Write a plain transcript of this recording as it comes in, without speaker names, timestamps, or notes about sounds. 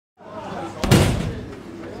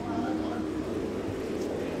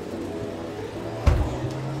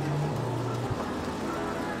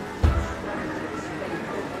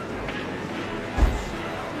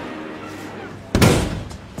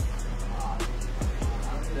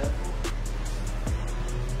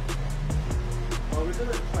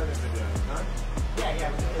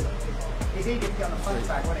easy to get on the punch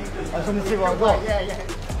bag, wasn't it? I just want to see what I got. Yeah, yeah.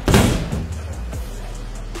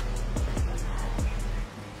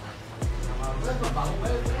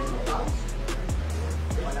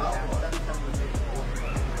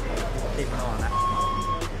 Keep an eye on that.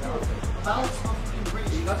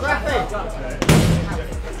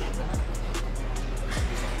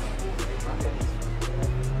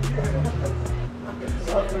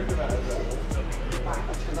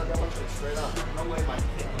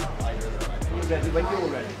 Ready when you're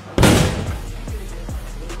ready.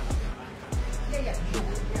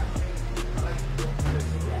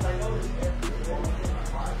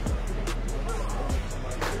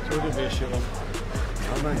 Should be a shit one.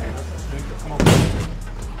 Come on.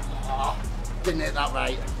 Oh, didn't hit that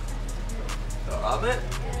right. Alright, mate.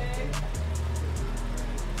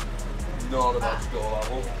 Not about to go that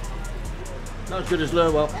one. Not as good as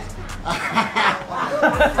Lurwell.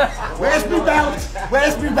 Where's my belt?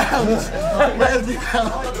 Where's my belt? Where's my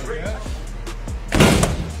belt?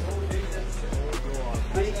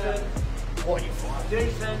 What are you for?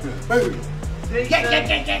 Decent. Boom. Decent.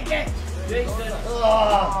 Get. Decent.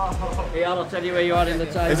 Oh. Yeah, I'll tell you where you are in the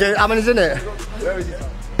table. Is it, how many's in it? Where is it?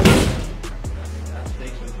 That's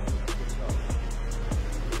decent.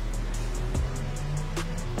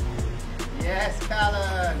 Yes,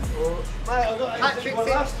 Callum. Mate, I got Patrick's one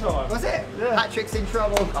in. last time. Was it? Yeah. Patrick's in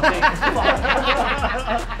trouble.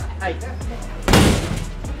 Hey.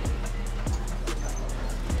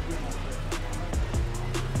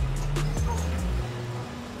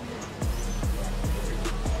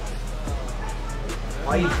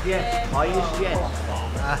 Highest yet. Highest yet.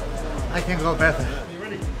 I can go better. You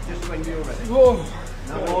ready? Just when you're ready. Whoa.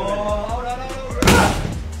 No, Hold on.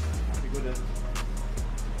 Be good at.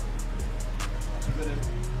 Be good at.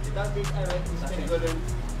 You don't beat Eric, he's been good.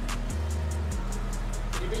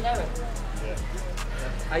 You beat Eric?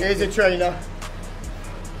 Yeah. Here's a trainer.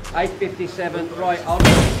 8:57. Right, I'll.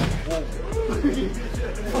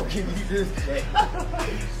 Fucking you.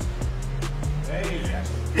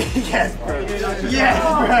 Yes, bro. Yes,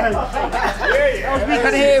 bro. I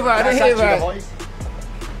didn't hear it, I didn't hear it.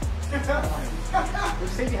 We'll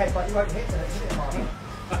see your head, but you won't hit it.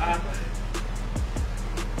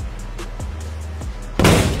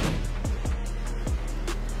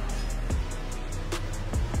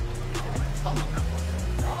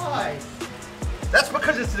 Nice. That's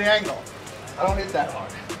because it's the angle. I don't hit that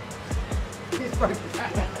hard. He's broken.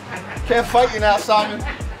 Can't fight you now, Simon.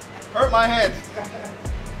 Hurt my head.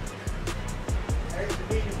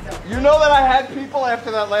 You know that I had people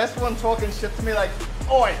after that last one talking shit to me like,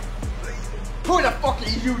 oi, who the fuck are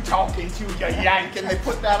you talking to, you yank? And they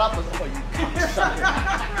put that up as, oh, you cocksucker.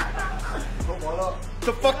 Put what up?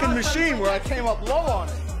 The fucking machine where I came up low on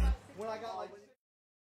it.